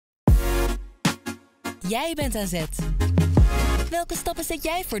Jij bent aan zet. Welke stappen zet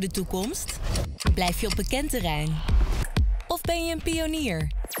jij voor de toekomst? Blijf je op bekend terrein? Of ben je een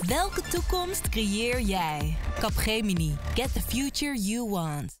pionier? Welke toekomst creëer jij? Capgemini. Get the future you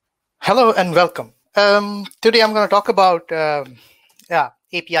want. Hello and welcome. Today I'm going to talk about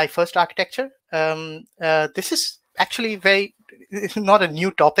API first architecture. This is actually it's not a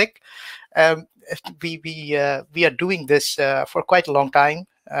new topic. We are doing this for quite a long time.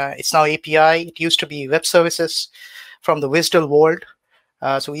 It's now API. It used to be web services from the WSDL world.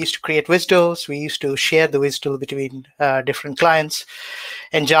 So we used to create WSDLs. We used to share the WSDL between different clients.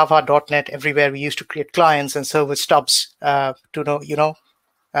 In Java, .NET, everywhere we used to create clients and server stubs to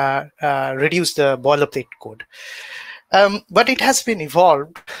reduce the boilerplate code. But it has been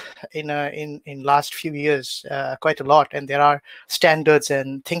evolved in last few years quite a lot, and there are standards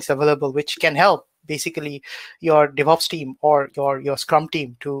and things available which can help basically your DevOps team or your Scrum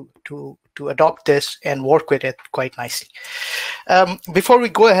team to adopt this and work with it quite nicely. Before we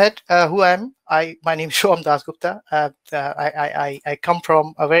go ahead, who I am? My name is Soham Dasgupta. I come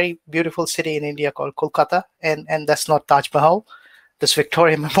from a very beautiful city in India called Kolkata, and that's not Taj Mahal, this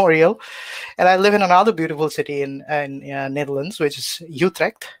Victoria Memorial. And I live in another beautiful city in Netherlands, which is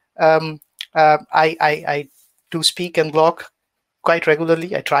Utrecht. I do speak and blog quite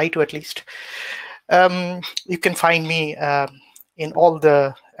regularly. I try to, at least. You can find me in all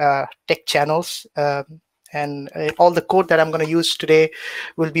the tech channels, and all the code that I'm going to use today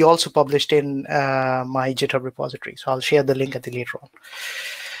will be also published in my GitHub repository. So I'll share the link at the later on.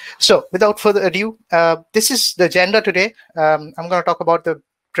 So without further ado, this is the agenda today. I'm going to talk about the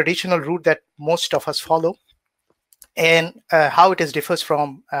traditional route that most of us follow and how it differs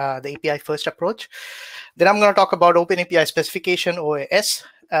from the API first approach. Then I'm going to talk about OpenAPI Specification, OAS,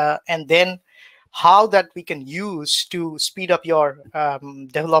 and then how that we can use to speed up your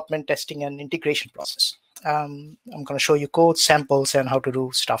development, testing, and integration process. I'm going to show you code samples and how to do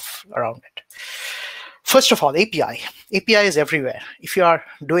stuff around it. First of all, API. API is everywhere. If you are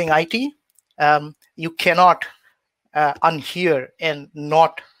doing IT, you cannot unhear and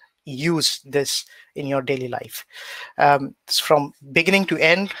not use this in your daily life. From beginning to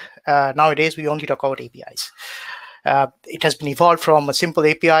end, nowadays we only talk about APIs. It has been evolved from a simple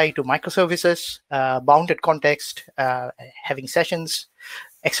API to microservices, bounded context, having sessions,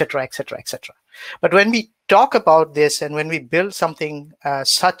 etc., etc., etc. But when we talk about this and when we build something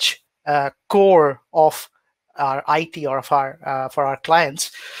such core of our IT or of our for our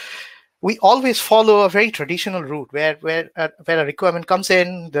clients, we always follow a very traditional route where a requirement comes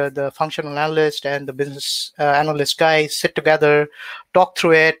in, the functional analyst and the business analyst guys sit together, talk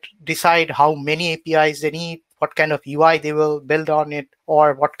through it, decide how many APIs they need, what kind of UI they will build on it,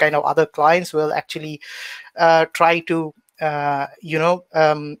 or what kind of other clients will actually try to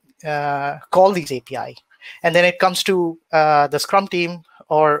call these API. And then it comes to the Scrum team,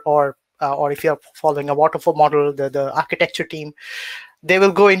 or if you're following a waterfall model, the architecture team. They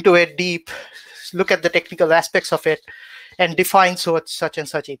will go into it deep, look at the technical aspects of it, and define such and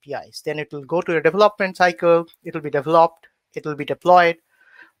such APIs. Then it will go to a development cycle. It will be developed. It will be deployed.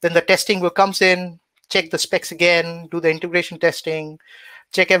 Then the testing will comes in, check the specs again, do the integration testing,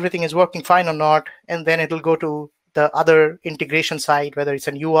 check everything is working fine or not, and then it will go to the other integration side, whether it's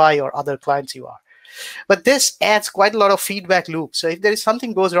an UI or other clients UI. But this adds quite a lot of feedback loops. So if there is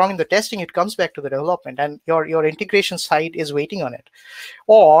something goes wrong in the testing, it comes back to the development, and your integration side is waiting on it.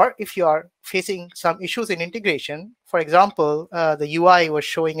 Or if you are facing some issues in integration, for example, the UI was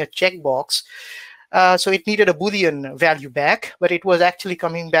showing a checkbox, so it needed a Boolean value back, but it was actually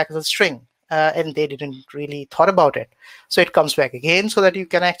coming back as a string, and they didn't really thought about it. So it comes back again so that you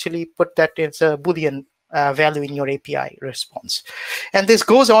can actually put that as a Boolean value in your API response. And this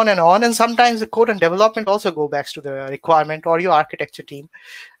goes on, and sometimes the code and development also go back to the requirement or your architecture team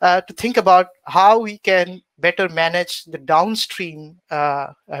to think about how we can better manage the downstream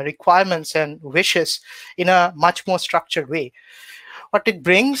requirements and wishes in a much more structured way. What it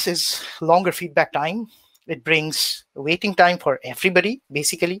brings is longer feedback time. It brings waiting time for everybody,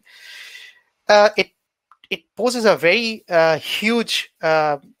 basically. It poses a very huge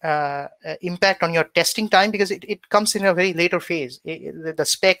impact on your testing time because it comes in a very later phase. The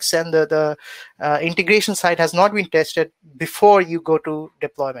specs and the integration side has not been tested before you go to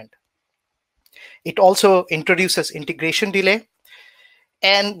deployment. It also introduces integration delay,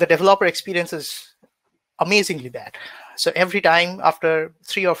 and the developer experience is amazingly bad. So every time after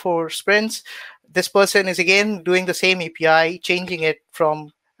 3 or 4 sprints, this person is again doing the same API, changing it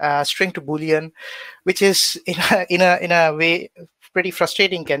from string to Boolean, which is in a way pretty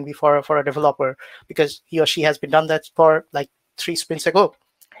frustrating can be for a developer, because he or she has been done that for like 3 sprints ago.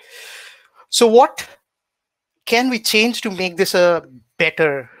 So what can we change to make this a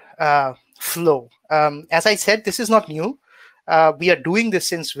better flow? As I said, this is not new. We are doing this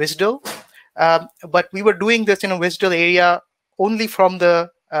since WSDL, but we were doing this in a WSDL area only from the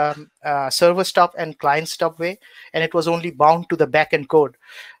server stuff and client stuff way, and it was only bound to the backend code.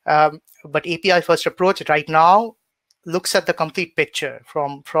 But API first approach right now looks at the complete picture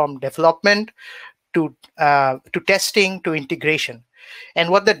from development to testing to integration. And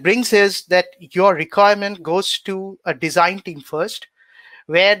what that brings is that your requirement goes to a design team first,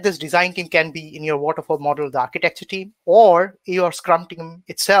 where this design team can be in your waterfall model, the architecture team, or your Scrum team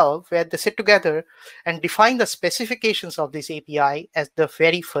itself, where they sit together and define the specifications of this API as the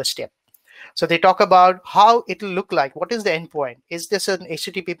very first step. So they talk about how it will look like. What is the endpoint? Is this an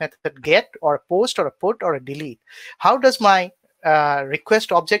HTTP method get or a post or a put or a delete? How does my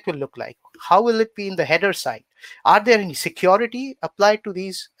request object will look like? How will it be in the header side? Are there any security applied to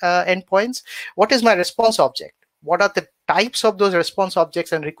these endpoints? What is my response object? What are the types of those response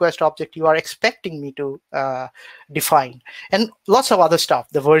objects and request object you are expecting me to define? And lots of other stuff,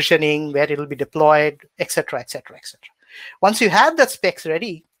 the versioning, where it will be deployed, etc., etc., etc. Once you have that specs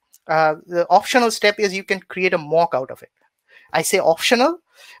ready, the optional step is you can create a mock out of it. I say optional,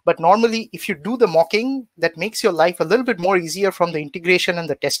 but normally if you do the mocking, that makes your life a little bit more easier from the integration and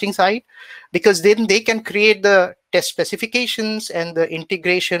the testing side, because then they can create the test specifications and the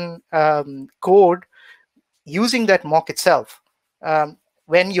integration code using that mock itself,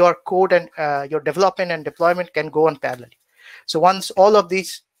 when your code and your development and deployment can go on parallel. So once all of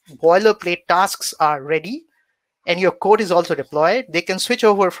these boilerplate tasks are ready and your code is also deployed, they can switch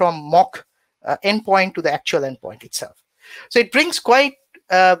over from mock endpoint to the actual endpoint itself. So it brings quite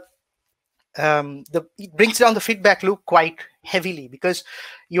it brings down the feedback loop quite heavily, because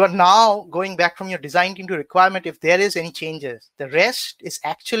you are now going back from your design team to requirement. If there is any changes, the rest is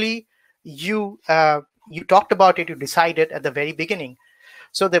actually you talked about it, you decided at the very beginning.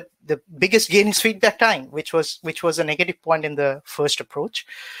 So the biggest gain is feedback time, which was a negative point in the first approach.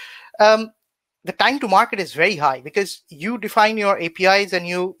 The time to market is very high, because you define your APIs and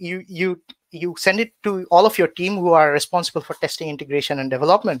you send it to all of your team who are responsible for testing, integration, and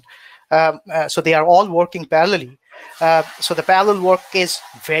development. So they are all working parallelly. So the parallel work is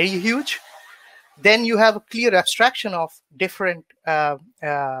very huge. Then you have a clear abstraction of different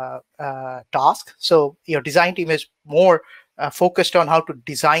tasks. So your design team is more focused on how to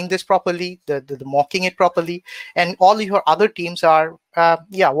design this properly, the mocking it properly, and all your other teams are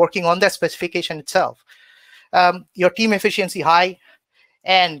working on that specification itself. Your team efficiency high,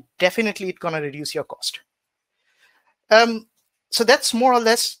 and definitely it's going to reduce your cost. So that's more or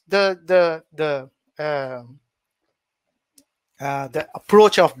less the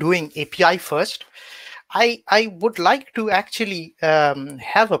approach of doing API first. I would like to actually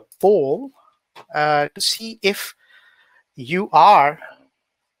have a poll to see if you are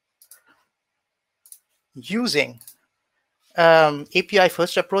using API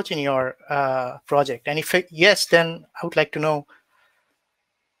first approach in your project. And if yes, then I would like to know.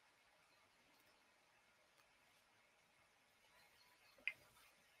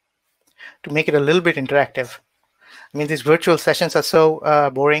 To make it a little bit interactive. I mean, these virtual sessions are so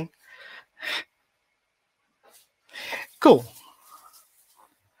boring. Cool.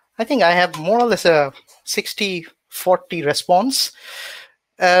 I think I have more or less a 60-40 response.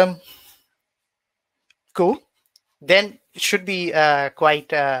 Cool. Then it should be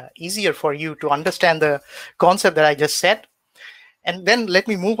quite easier for you to understand the concept that I just said. And then let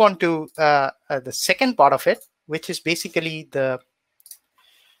me move on to the second part of it, which is basically the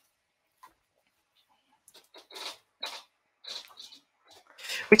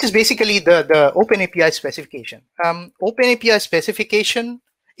OpenAPI specification. OpenAPI specification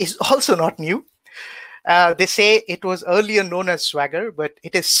is also not new. They say it was earlier known as Swagger, but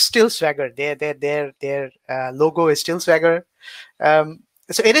it is still Swagger. Their logo is still Swagger. So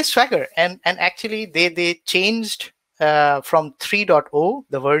it is Swagger, and actually they changed from 3.0,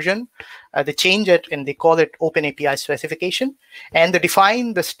 the version. They change it and they call it OpenAPI specification, and they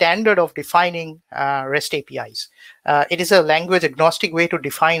define the standard of defining REST APIs. It is a language-agnostic way to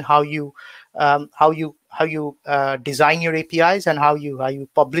define how you design your APIs and how you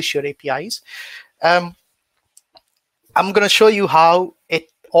publish your APIs. I'm going to show you how it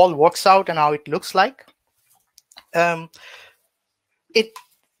all works out and how it looks like.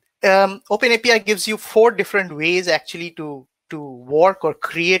 OpenAPI gives you 4 different ways actually to work or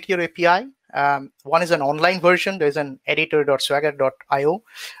create your API. One is an online version. There's an editor.swagger.io.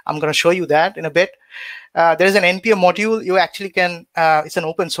 I'm going to show you that in a bit. There's an npm module. You actually can. It's an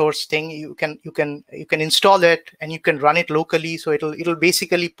open source thing. You can install it and you can run it locally. So it'll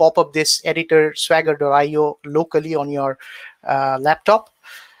basically pop up this editor swagger.io locally on your laptop,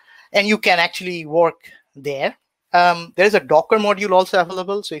 and you can actually work there. There's a Docker module also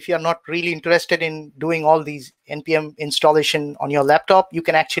available. So if you are not really interested in doing all these npm installation on your laptop, you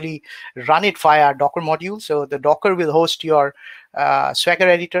can actually run it via Docker module. So the Docker will host your Swagger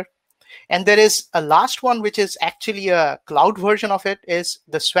editor. And there is a last one, which is actually a cloud version of it, is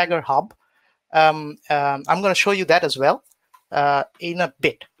the Swagger Hub. I'm going to show you that as well in a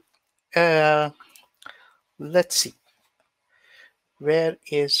bit. Let's see. Where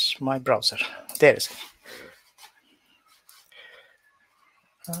is my browser? There it is.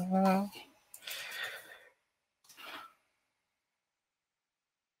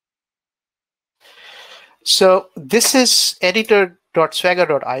 So this is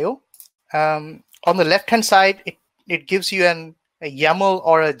editor.swagger.io. On the left-hand side, it gives you a YAML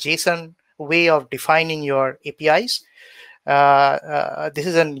or a JSON way of defining your APIs. This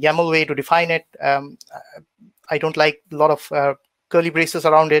is a YAML way to define it. I don't like a lot of curly braces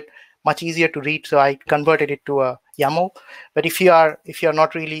around it. Much easier to read, so I converted it to a YAML. But if you are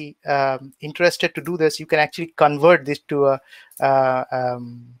not really interested to do this, you can actually convert this to a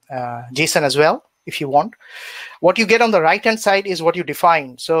JSON as well if you want. What you get on the right hand side is what you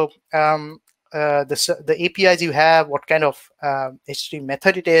define. So the APIs you have, what kind of HTTP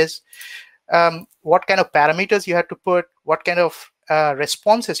method it is, what kind of parameters you have to put, what kind of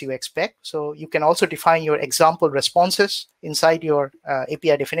responses you expect. So you can also define your example responses inside your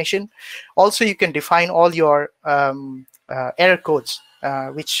API definition. Also, you can define all your error codes,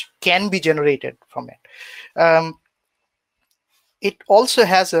 which can be generated from it. It also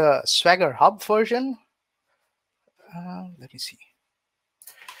has a Swagger Hub version. Let me see.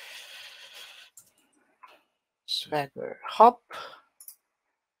 Swagger Hub.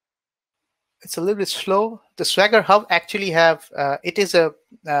 It's a little bit slow. The Swagger Hub actually have, it is a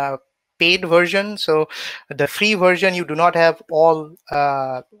paid version. So the free version, you do not have all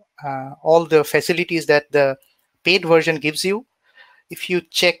the facilities that the paid version gives you. If you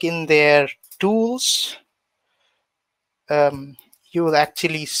check in their tools, you will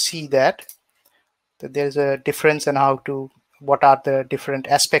actually see that there's a difference in what are the different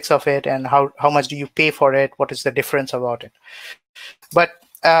aspects of it and how much do you pay for it, what is the difference about it. But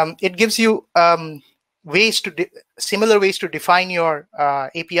it gives you similar ways to define your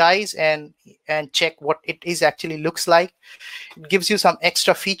APIs and check what it is actually looks like. It gives you some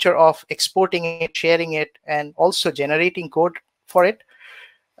extra feature of exporting it, sharing it, and also generating code for it.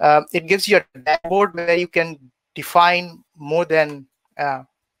 It gives you a dashboard where you can define more than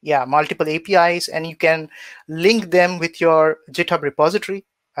multiple APIs, and you can link them with your GitHub repository.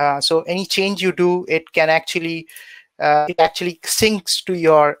 So any change you do, it can actually it actually syncs to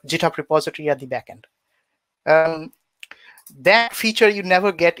your GitHub repository at the backend. That feature you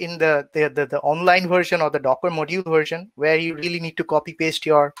never get in the online version or the Docker module version, where you really need to copy paste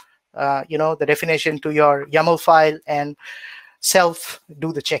your the definition to your YAML file and self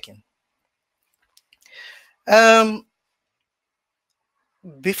do the check-in.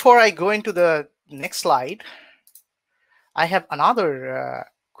 Before I go into the next slide, I have another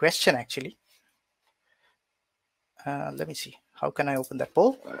question actually. Let me see. How can I open that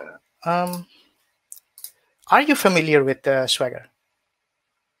poll? Are you familiar with Swagger?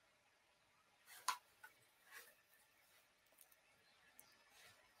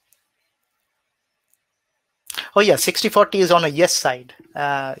 Oh yeah, 60-40 is on a yes side.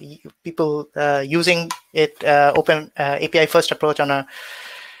 People using it, open API first approach on a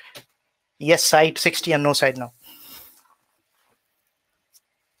yes side, 60 and no side now.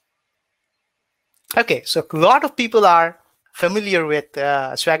 Okay, so a lot of people are familiar with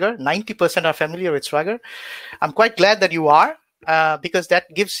Swagger. 90% are familiar with Swagger. I'm quite glad that you are, because that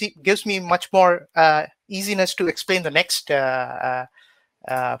gives me much more easiness to explain the next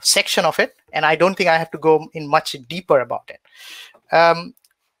section of it, and I don't think I have to go in much deeper about it.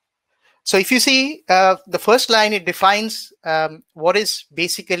 So if you see the first line, it defines what is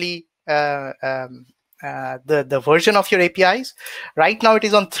basically the version of your APIs. Right now it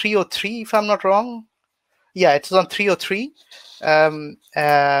is on 303, if I'm not wrong. Yeah, it's on 303.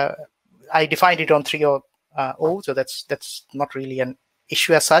 I defined it on 3.0, so that's not really an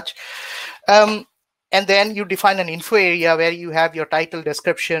issue as such. And then you define an info area where you have your title,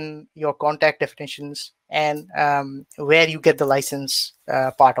 description, your contact definitions, and where you get the license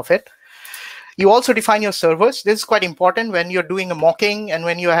part of it. You also define your servers. This is quite important when you're doing a mocking, and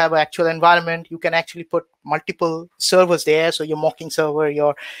when you have an actual environment, you can actually put multiple servers there. So your mocking server,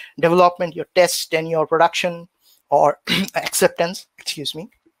 your development, your test, and your production or acceptance, excuse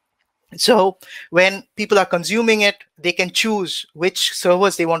me. So when people are consuming it, they can choose which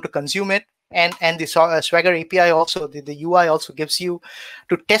servers they want to consume it. And the Swagger API also, the UI also gives you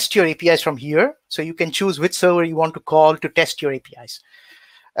to test your APIs from here. So you can choose which server you want to call to test your APIs.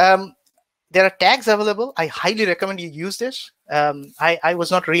 There are tags available. I highly recommend you use this. I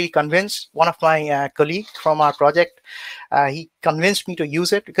was not really convinced. One of my colleagues from our project, he convinced me to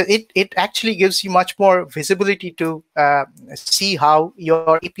use it because it actually gives you much more visibility to see how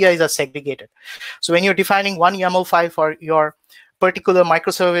your APIs are segregated. So when you're defining one YAML file for your particular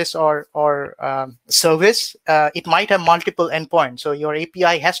microservice or service, it might have multiple endpoints. So your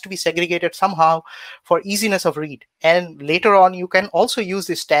API has to be segregated somehow for easiness of read. And later on, you can also use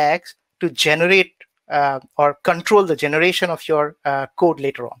these tags to generate or control the generation of your code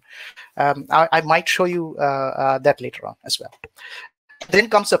later on. I might show you that later on as well.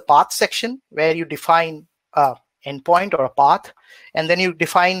 Then comes the path section where you define an endpoint or a path, and then you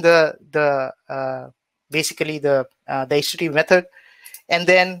define basically the HTTP method, and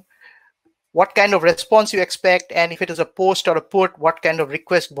then what kind of response you expect, and if it is a post or a put, what kind of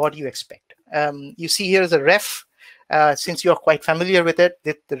request body you expect. You see here is a ref. Since you're quite familiar with it,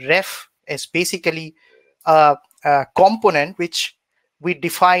 the ref is basically a component which we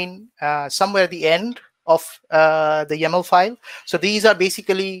define somewhere at the end of the YAML file. So these are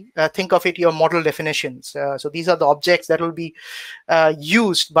basically, think of it, your model definitions. So these are the objects that will be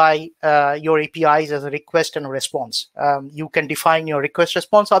used by your APIs as a request and a response. You can define your request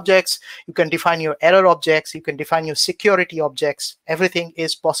response objects, you can define your error objects, you can define your security objects. Everything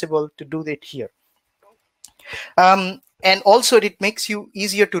is possible to do it here. And also it makes you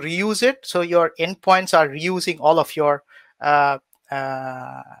easier to reuse it. So your endpoints are reusing all of your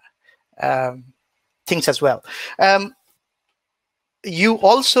things as well. You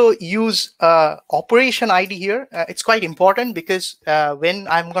also use operation ID here. It's quite important because when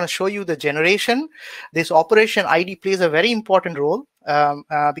I'm going to show you the generation, this operation ID plays a very important role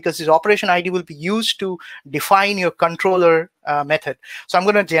because this operation ID will be used to define your controller method. So I'm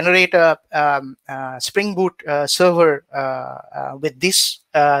going to generate a Spring Boot server with this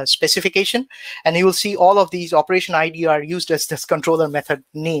specification, and you will see all of these operation ID are used as this controller method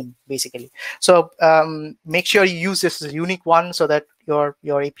name, basically. So make sure you use this as a unique one so that your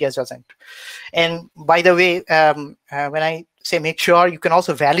APIs doesn't. And by the way, when I say make sure, you can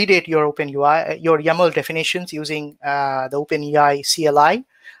also validate your OpenUI, your YAML definitions using the OpenAPI CLI.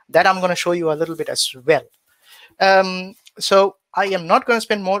 That I'm going to show you a little bit as well. So I am not going to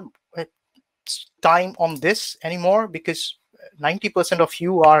spend more time on this anymore because 90% of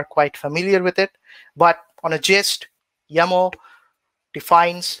you are quite familiar with it. But on a gist, YAML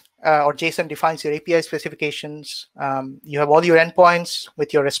defines or JSON defines your API specifications. You have all your endpoints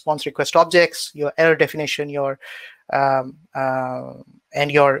with your response request objects, your error definition, your and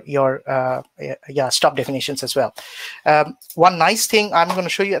your stop definitions as well. One nice thing I'm going to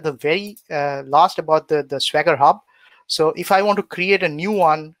show you at the very last about the Swagger Hub. So if I want to create a new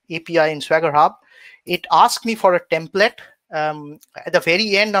one API in Swagger Hub, it asks me for a template. At the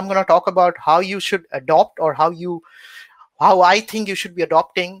very end, I'm going to talk about how you should adopt or how I think you should be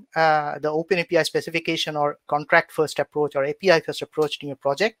adopting the OpenAPI specification or contract first approach or API first approach in your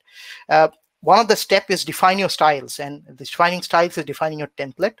project. One of the steps is define your styles, and defining styles is defining your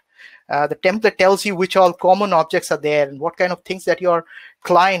template. The template tells you which all common objects are there and what kind of things that your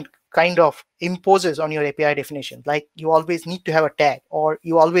client kind of imposes on your API definition. Like you always need to have a tag, or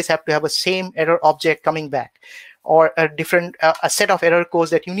you always have to have a same error object coming back, or a different a set of error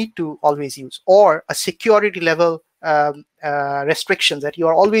codes that you need to always use, or a security level restrictions that you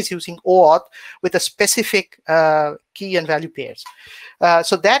are always using OAuth with a specific key and value pairs.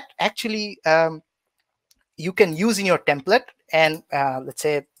 So that actually you can use in your template. And let's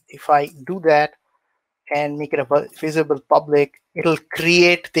say if I do that and make it a visible public, it'll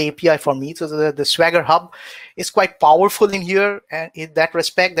create the API for me. So the Swagger Hub is quite powerful in here, and in that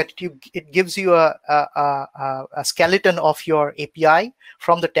respect, that it gives you a skeleton of your API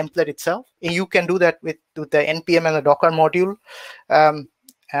from the template itself. And you can do that with the npm and the Docker module.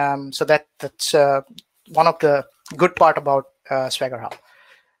 So that's one of the good part about Swagger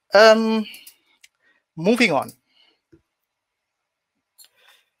Hub. Moving on.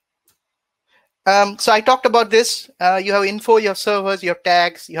 So I talked about this. You have info, you have servers, you have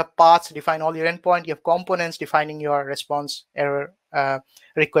tags, you have paths, define all your endpoint, you have components defining your response, error,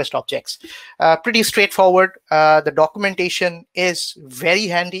 request objects. Pretty straightforward. The documentation is very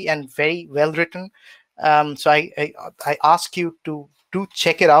handy and very well written. So I ask you to do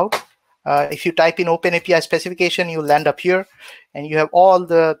check it out. If you type in OpenAPI specification, you'll land up here, and you have all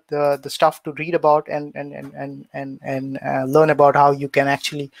the stuff to read about and learn about how you can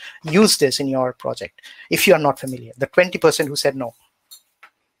actually use this in your project if you are not familiar. The 20% who said no.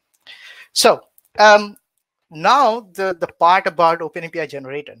 So now the part about OpenAPI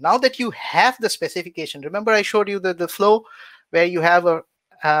generator. Now that you have the specification, remember I showed you the flow where you have a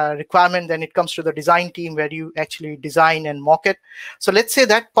requirement, then it comes to the design team where you actually design and mock it. So let's say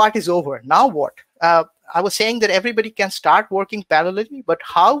that part is over. Now what? I was saying that everybody can start working parallelly, but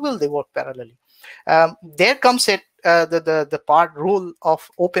how will they work parallelly? There comes the part rule of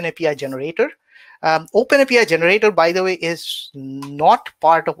OpenAPI generator. OpenAPI generator, by the way, is not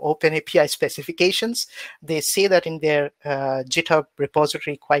part of OpenAPI specifications. They say that in their GitHub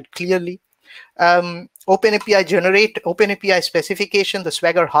repository quite clearly. OpenAPI specification, the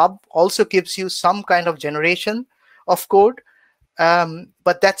Swagger Hub, also gives you some kind of generation of code,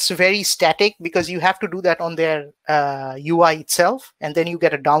 but that's very static because you have to do that on their UI itself, and then you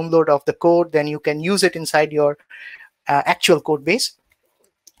get a download of the code, then you can use it inside your actual code base.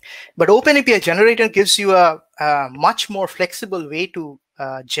 But OpenAPI generator gives you a much more flexible way to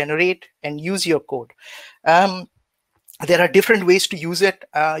generate and use your code. There are different ways to use it.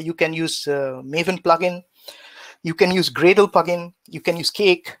 You can use Maven plugin. You can use Gradle plugin. You can use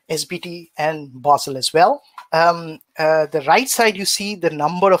Cake, SBT, and Basel as well. The right side, you see the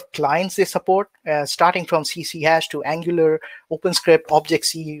number of clients they support, starting from CC Hash to Angular, OpenScript,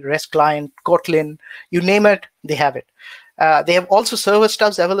 Object-C, REST client, Kotlin, you name it, they have it. They have also server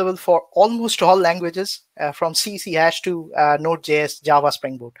stubs available for almost all languages, from CC Hash to Node.js, Java,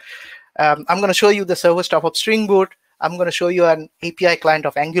 Spring Boot. I'm going to show you the server stuff of Spring Boot. I'm going to show you an API client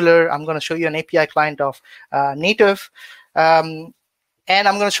of Angular. I'm going to show you an API client of Native. And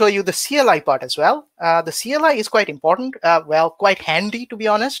I'm going to show you the CLI part as well. The CLI is quite important, well, quite handy, to be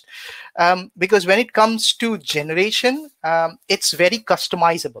honest, because when it comes to generation, it's very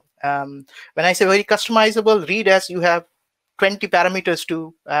customizable. When I say very customizable, read as you have 20 parameters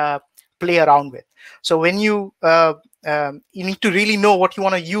to play around with. So when you need to really know what you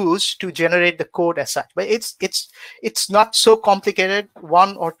want to use to generate the code as such. But it's not so complicated.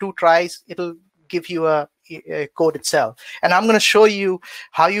 1 or 2 tries, it'll give you a code itself. And I'm going to show you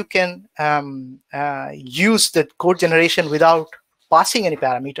how you can use the code generation without passing any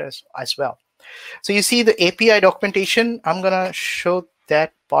parameters as well. So you see the API documentation. I'm going to show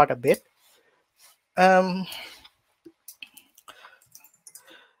that part a bit.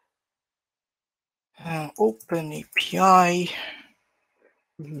 OpenAPI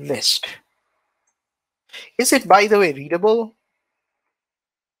list. Is it, by the way, readable?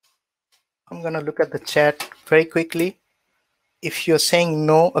 I'm going to look at the chat very quickly. If you're saying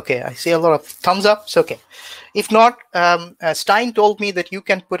no, okay, I see a lot of thumbs up. So, okay. If not, Stein told me that you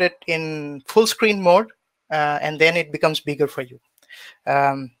can put it in full screen mode, and then it becomes bigger for you.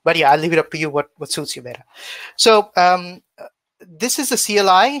 But yeah, I'll leave it up to you what suits you better. So this is the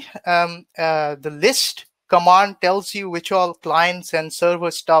CLI. The list command tells you which all clients and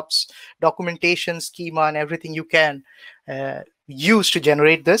server stubs, documentation, schema, and everything you can use to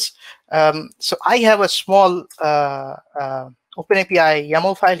generate this. So I have a small OpenAPI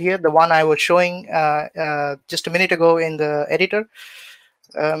YAML file here, the one I was showing just a minute ago in the editor.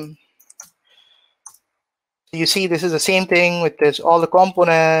 You see, this is the same thing with this, all the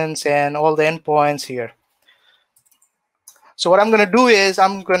components and all the endpoints here. So what I'm going to do is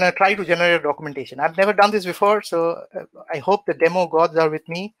I'm going to try to generate a documentation. I've never done this before, so I hope the demo gods are with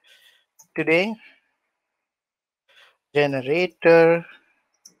me today. Generator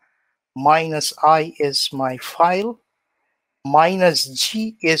 -i is my file.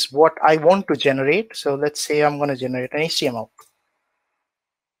 -g is what I want to generate. So let's say I'm going to generate an HTML.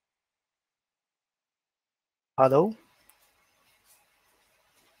 Hello?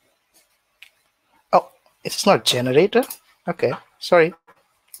 Oh, it's not generator. Okay, sorry.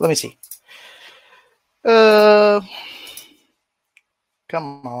 Let me see.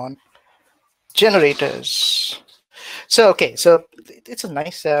 Come on. Generators. So, okay, so it's a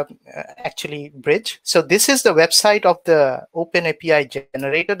nice, actually, bridge. So this is the website of the OpenAPI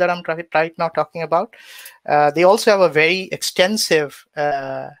generator that I'm right now talking about. They also have a very extensive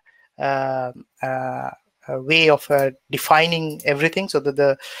way of defining everything. So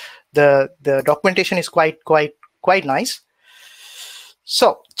the documentation is quite nice.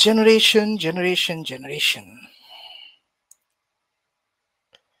 So generation.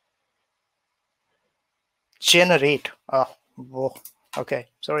 Generate. Whoa. Okay,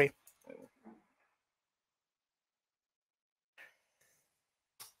 sorry.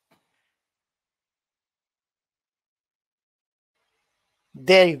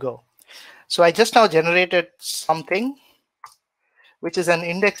 There you go. So I just now generated something, which is an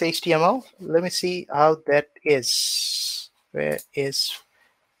index HTML. Let me see how that is. Where is,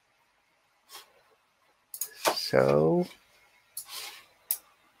 so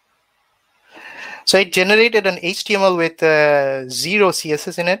it generated an HTML with 0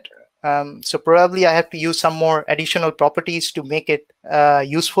 CSS in it. So probably I have to use some more additional properties to make it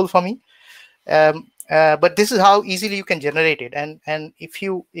useful for me. But this is how easily you can generate it. And if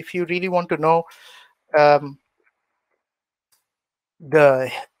you really want to know the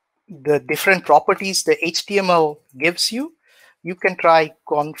different properties the HTML gives you, you can try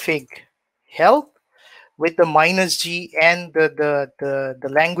config help with the -G and the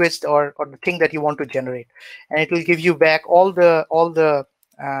language or the thing that you want to generate, and it will give you back all the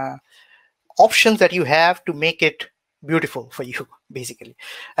options that you have to make it beautiful for you, basically.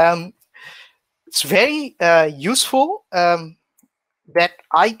 It's very useful that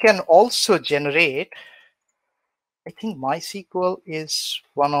I can also generate. I think MySQL is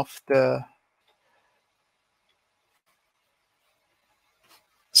one of the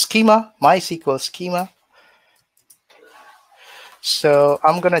schema, MySQL schema. So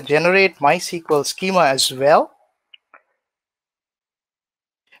I'm going to generate MySQL schema as well.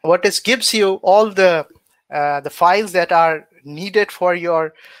 What this gives you all the files that are needed for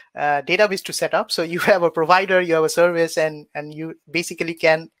your database to set up. So you have a provider, you have a service, and you basically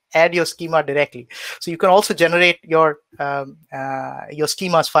can add your schema directly. So you can also generate your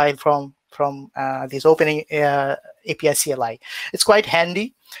schemas file from this OpenAPI CLI. It's quite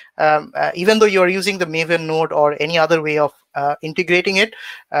handy. Even though you're using the Maven node or any other way of integrating it,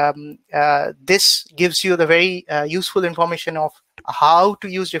 this gives you the very useful information of how to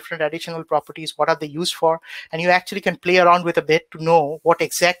use different additional properties, what are they used for, and you actually can play around with a bit to know what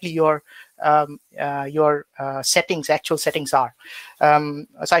exactly your actual settings are.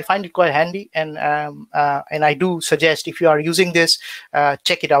 So I find it quite handy, and I do suggest, if you are using this,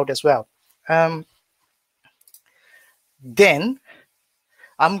 check it out as well. Then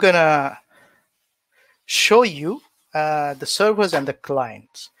I'm gonna show you the servers and the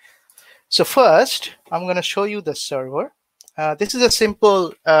clients. So first, I'm going to show you the server. This is a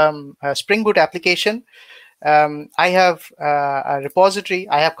simple Spring Boot application. I have a repository.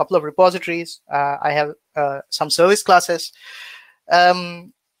 I have a couple of repositories. I have some service classes,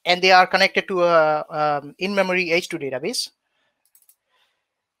 and they are connected to a in-memory H2 database.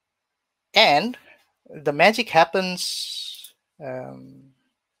 And the magic happens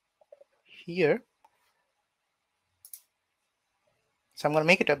here. So I'm going to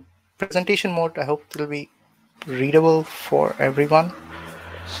make it a presentation mode. I hope it'll be readable for everyone.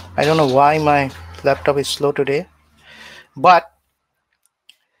 I don't know why my laptop is slow today, but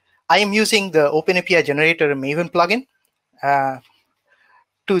I am using the OpenAPI generator Maven plugin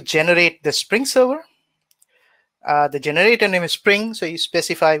to generate the Spring server. The generator name is Spring, so you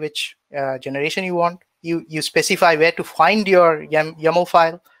specify which generation you want. You specify where to find your YAML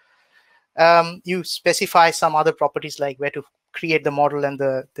file. You specify some other properties like where to create the model and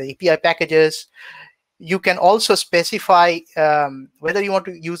the API packages. You can also specify whether you want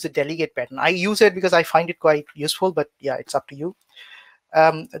to use the delegate pattern. I use it because I find it quite useful, but yeah, it's up to you.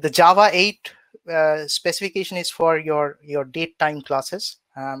 The Java 8 specification is for your date time classes.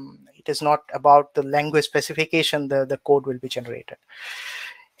 It is not about the language specification. The code will be generated,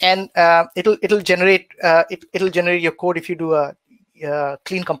 and it'll generate your code if you do a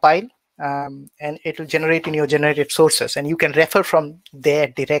clean compile, and it'll generate in your generated sources, and you can refer from there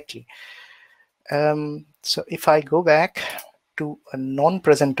directly. So if I go back to a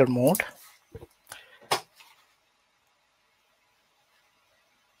non-presenter mode,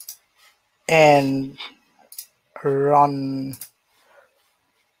 and run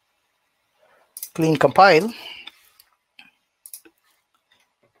clean compile,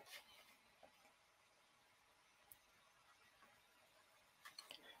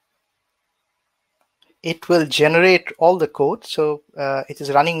 it will generate all the code. So it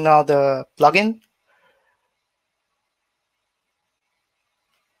is running now the plugin.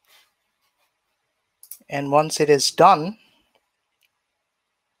 And once it is done,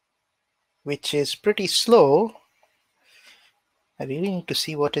 which is pretty slow, I really need to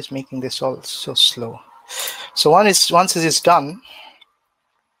see what is making this all so slow. So once it is done,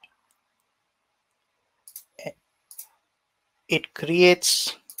 it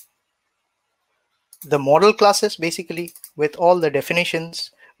creates the model classes basically with all the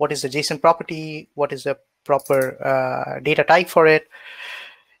definitions. What is the JSON property? What is the proper data type for it.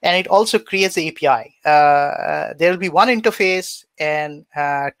 And it also creates the API. There will be one interface and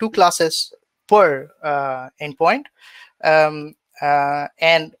 2 classes per endpoint.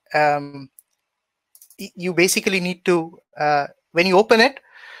 You basically need to, when you open it,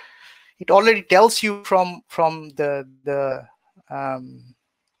 it already tells you from the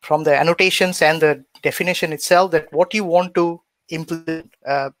annotations and the definition itself that what you want to implement.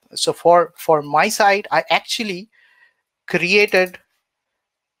 So for my side, I actually created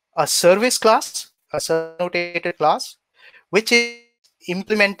a service class, a annotated class, which is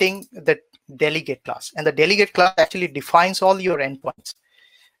implementing the delegate class. And the delegate class actually defines all your endpoints.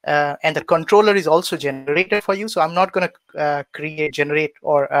 And the controller is also generated for you. So I'm not going to generate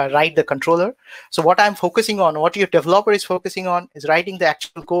or write the controller. So what I'm focusing on, what your developer is focusing on, is writing the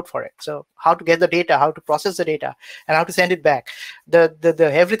actual code for it. So how to get the data, how to process the data, and how to send it back. The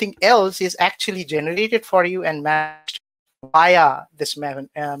everything else is actually generated for you and managed via this Maven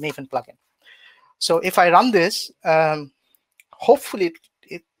plugin. So if I run this, hopefully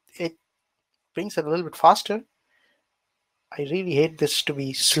it brings it a little bit faster. I really hate this to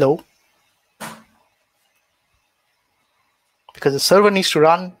be slow because the server needs to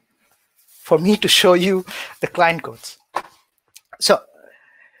run for me to show you the client codes. So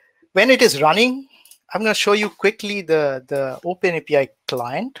when it is running, I'm going to show you quickly the OpenAPI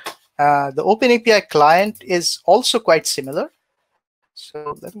client. The OpenAPI client is also quite similar.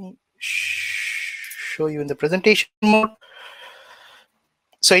 So let me show you in the presentation mode.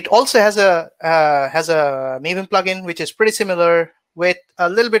 So it also has a Maven plugin, which is pretty similar with a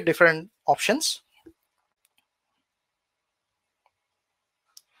little bit different options.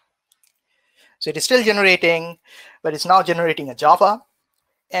 So it is still generating, but it's now generating a Java,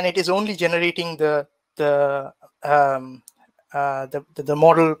 and it is only generating the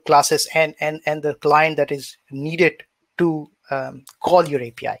model classes and the client that is needed to call your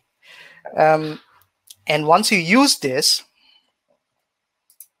API. And once you use this,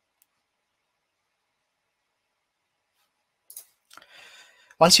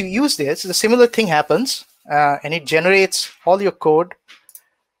 the similar thing happens, and it generates all your code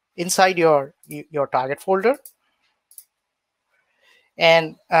inside your target folder.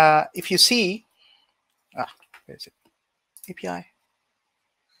 And if you see, where is it? API.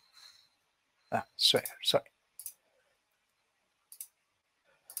 Sorry. So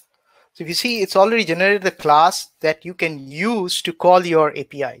if you see, it's already generated the class that you can use to call your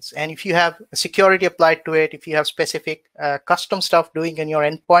APIs. And if you have security applied to it, if you have specific custom stuff doing in your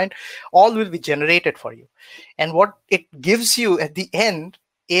endpoint, all will be generated for you. And what it gives you at the end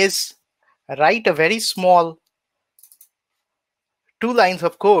is write a very small 2 lines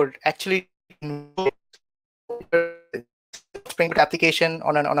of code, actually Spring Boot application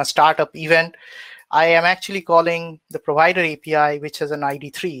on a startup event. I am actually calling the provider API, which has an ID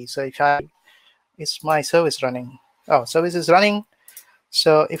 3. So is my service running? Oh, service is running.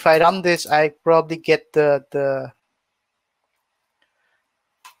 So if I run this, I probably get the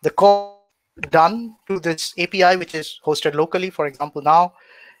call done to this API, which is hosted locally, for example, now.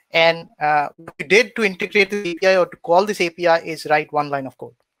 And what we did to integrate the API or to call this API is write 1 line of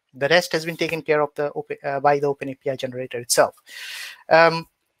code. The rest has been taken care of by the OpenAPI generator itself.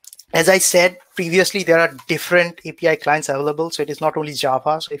 As I said previously, there are different API clients available. So it is not only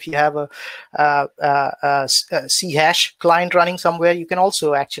Java. So if you have a C# client running somewhere, you can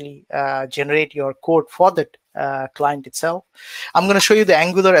also actually generate your code for that client itself. I'm going to show you the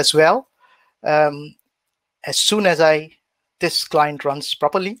Angular as well as soon as this client runs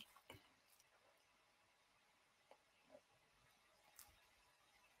properly.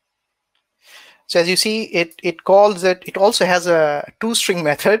 So as you see, it calls it. It also has a toString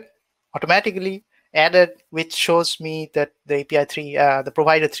method automatically added, which shows me that the API 3, the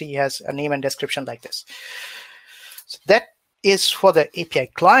provider 3 has a name and description like this. So that is for the API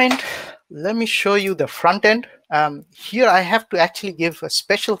client. Let me show you the front end. Here I have to actually give a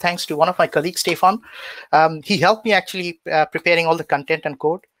special thanks to one of my colleagues, Stefan. He helped me actually preparing all the content and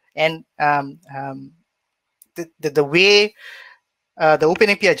code. And the way the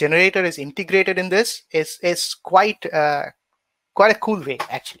OpenAPI generator is integrated in this is quite a cool way,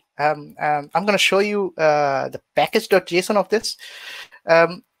 actually. I'm going to show you the package.json of this.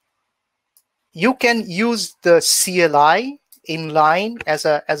 You can use the CLI inline as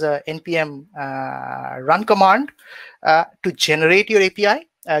a npm run command to generate your API,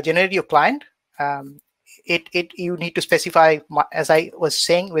 generate your client. You need to specify, as I was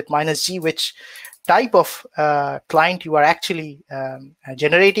saying, with -g, which type of client you are actually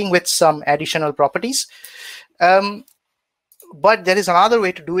generating with some additional properties. But there is another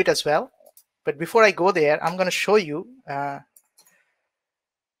way to do it as well. But before I go there, I'm going to show you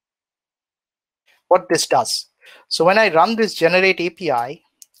what this does. So when I run this generate API,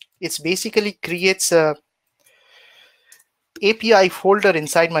 it basically creates a API folder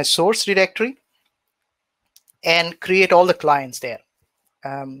inside my source directory and create all the clients there.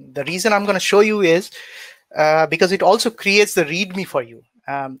 The reason I'm going to show you is because it also creates the README for you.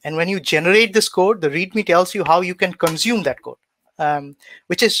 And when you generate this code, the README tells you how you can consume that code,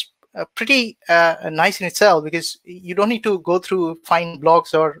 which is pretty nice in itself, because you don't need to go through find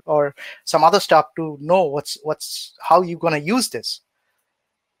blogs or some other stuff to know how you're going to use this.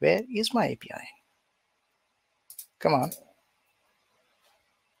 Where is my API? Come on.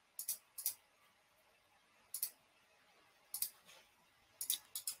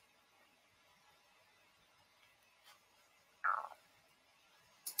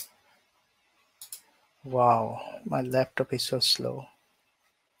 Wow, my laptop is so slow.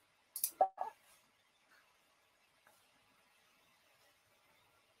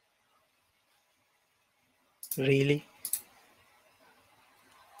 Really?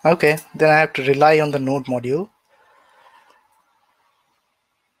 Okay, then I have to rely on the node module.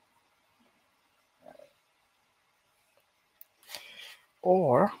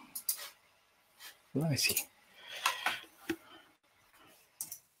 Or, let me see.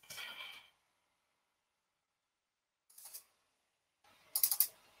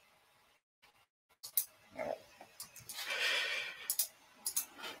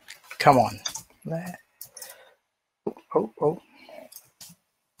 Come on. Oh.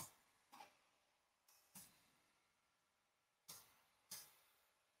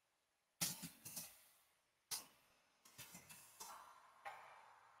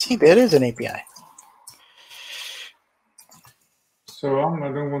 See, there is an API. So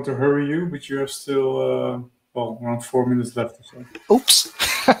I don't want to hurry you, but you have still, well, around 4 minutes left or so. Oops.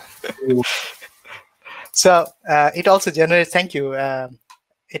 So it also generates, thank you.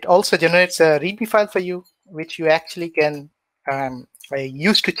 It also generates a README file for you, which you actually can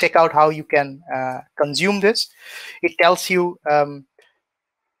use to check out how you can consume this. It tells you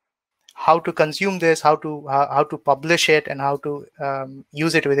how to consume this, how to publish it, and how to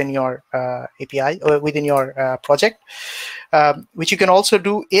use it within your API or within your project. Which you can also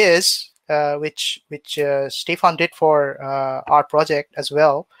do is, which Stefan did for our project as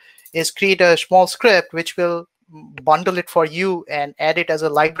well, is create a small script which will bundle it for you and add it as a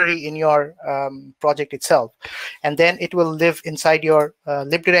library in your project itself. And then it will live inside your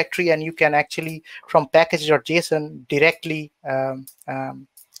lib directory, and you can actually, from package.json, directly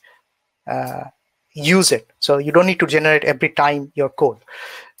use it. So you don't need to generate every time your code.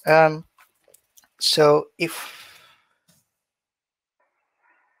 So if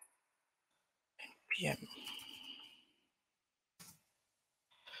PM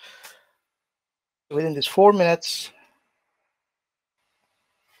within this 4 minutes,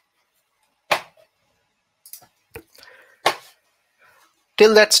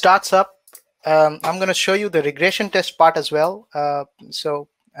 till that starts up, I'm going to show you the regression test part as well. So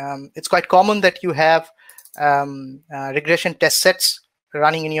it's quite common that you have regression test sets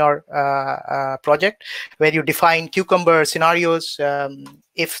running in your project, where you define cucumber scenarios.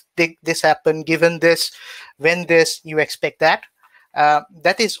 If this happen, given this, when this, you expect that.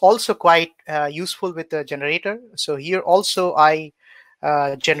 That is also quite useful with the generator. So here also I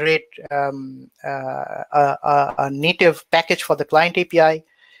generate a native package for the client API.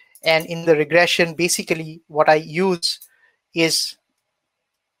 And in the regression, basically what I use is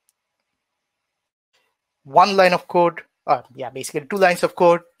one line of code, basically 2 lines of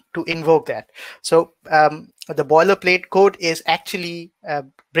code to invoke that. So the boilerplate code is actually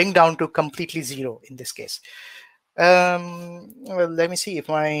bring down to completely 0 in this case. Well, let me see if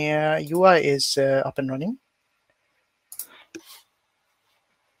my UI is up and running.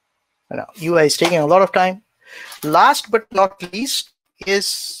 No, UI is taking a lot of time. Last but not least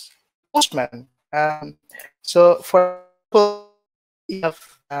is Postman. So for example, you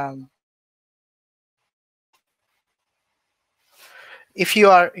have if you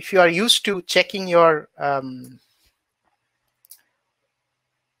are used to checking your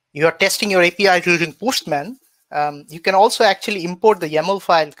you are testing your API using Postman, you can also actually import the YAML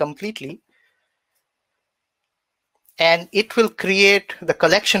file completely, and it will create the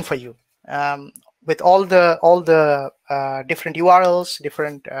collection for you with all the different URLs,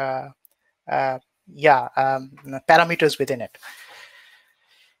 different parameters within it.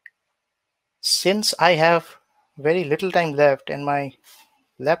 Since I have very little time left and my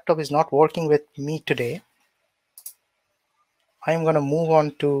laptop is not working with me today, I'm going to move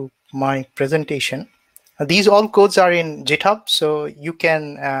on to my presentation. These all codes are in GitHub, so you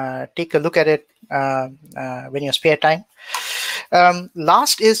can take a look at it when you spare time.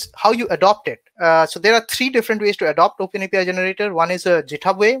 Last is how you adopt it. So there are 3 different ways to adopt OpenAPI Generator. One is a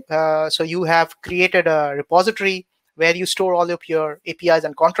GitHub way. So you have created a repository where you store all of your APIs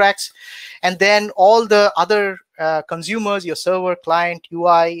and contracts. And then all the other consumers, your server, client,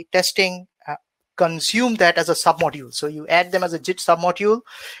 UI, testing, consume that as a submodule. So you add them as a JIT submodule.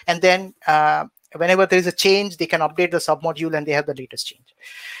 And then whenever there is a change, they can update the submodule and they have the latest change.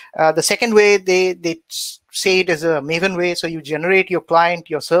 The second way, they say it is a Maven way. So you generate your client,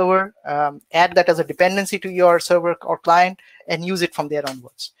 your server, add that as a dependency to your server or client, and use it from there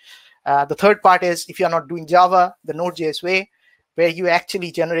onwards. The third part is, if you're not doing Java, the Node.js way, where you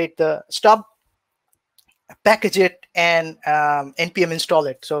actually generate the stub, package it, and npm install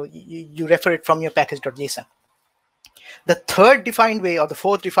it. So you refer it from your package.json. The third defined way, or the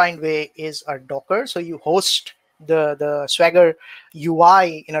fourth defined way, is a Docker. So you host the Swagger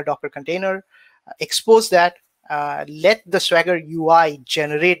UI in a Docker container, expose that, let the Swagger UI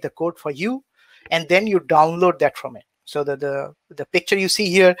generate the code for you, and then you download that from it. So the picture you see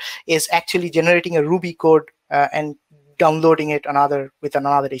here is actually generating a Ruby code and downloading it with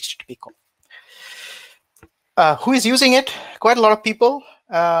another HTTP code. Who is using it? Quite a lot of people.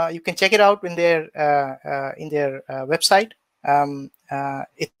 You can check it out in their website.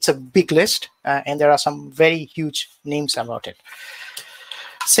 It's a big list, and there are some very huge names about it.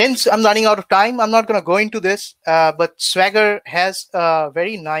 Since I'm running out of time, I'm not going to go into this, but Swagger has a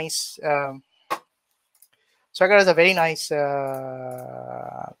very nice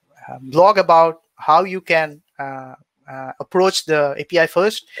blog about how you can approach the API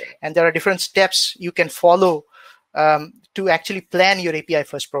first, and there are different steps you can follow to actually plan your API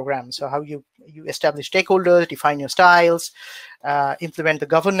first program. So how you establish stakeholders, define your styles, implement the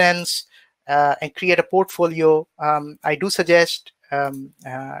governance, and create a portfolio. I do suggest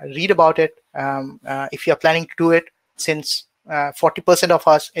read about it if you are planning to do it, since 40% of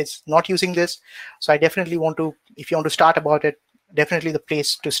us is not using this. So I definitely want to, if you want to start about it, definitely the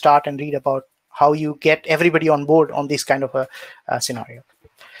place to start and read about how you get everybody on board on this kind of a scenario.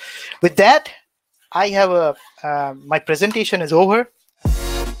 With that, I have my presentation is over.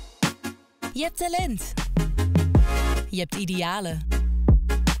 Je hebt talent. Je hebt idealen.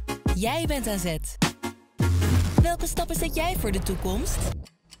 Jij bent aan zet. Welke stappen zet jij voor de toekomst?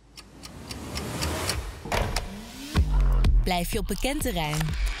 Blijf je op bekend terrein?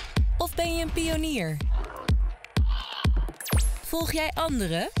 Of ben je een pionier? Volg jij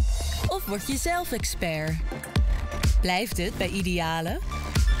anderen? Of word je zelf expert? Blijft het bij idealen?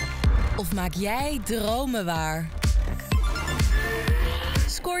 Of maak jij dromen waar?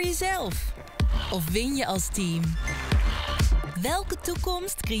 Scoor je zelf? Of win je als team? Welke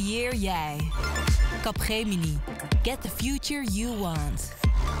toekomst creëer jij? Capgemini. Get the future you want.